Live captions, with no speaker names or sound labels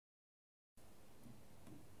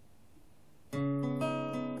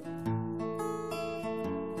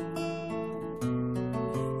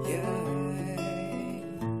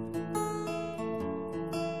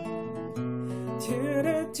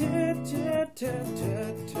Yeah.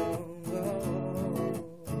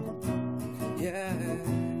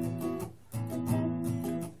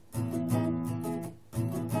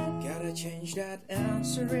 Gotta change that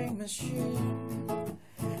answering machine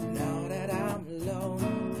now that I'm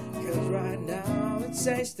alone, 'cause right now it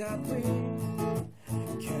says that we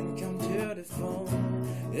can't come to the phone.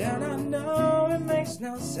 And I know it makes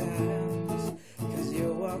no sense, 'cause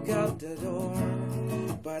you walk out the door,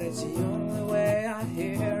 but it's the only way I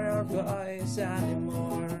hear our voice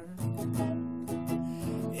anymore.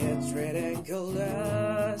 It's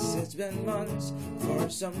ridiculous, it's been months. For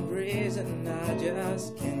some reason I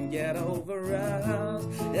just can't get over us.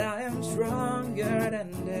 I am stronger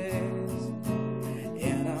than this.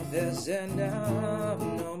 Enough is enough,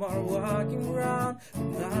 no more walking around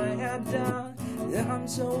with my head down. I'm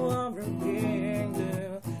so over being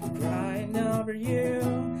blue, crying over you.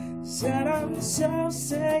 Said I'm so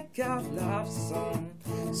sick of love song,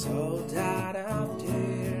 so tired of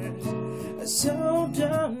tears, so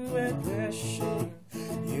done with wishing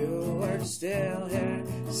you were still here.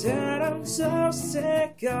 Said I'm so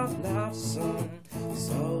sick of love song,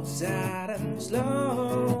 so sad and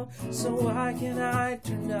slow. So why can't I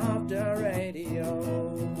turn off the radio?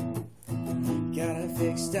 Gotta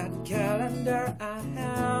fix that calendar I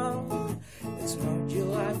have. It's not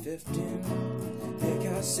July 15,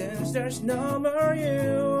 because since there's no more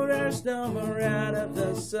you, there's no more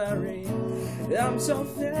anniversary. I'm so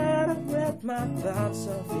fed up with my thoughts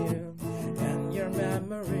of you and your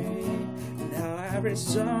memory. Now every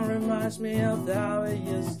song reminds me of how it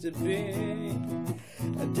used to be.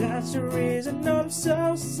 And that's the reason I'm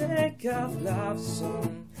so sick of love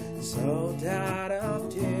song, so tired of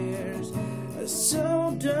tears,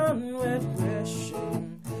 so done with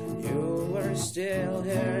wishing you were still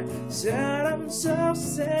here. Said I'm so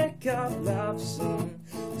sick of love song,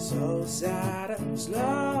 so sad and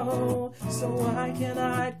slow. So why can't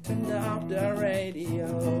I turn off the radio?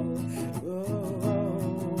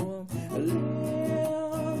 Oh, leave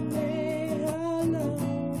me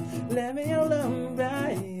alone, let me alone,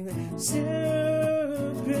 baby.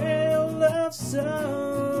 Stupid love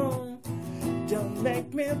song. Don't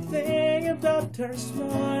make me think about her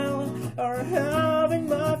smile or having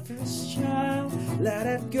my first child. Let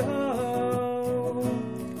it go.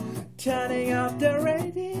 Turning off the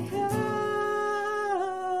radio,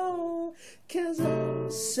 'cause I'm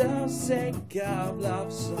so sick of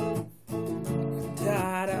love song,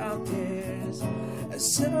 tired of tears,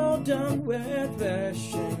 so done with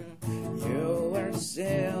wishing you were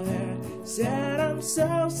still here. Said I'm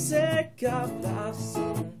so sick of love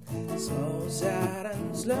song, so sad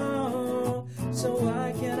and slow. So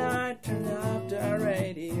why can't I turn off the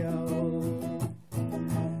radio?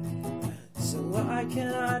 So why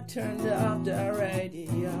can't I turn off the radio?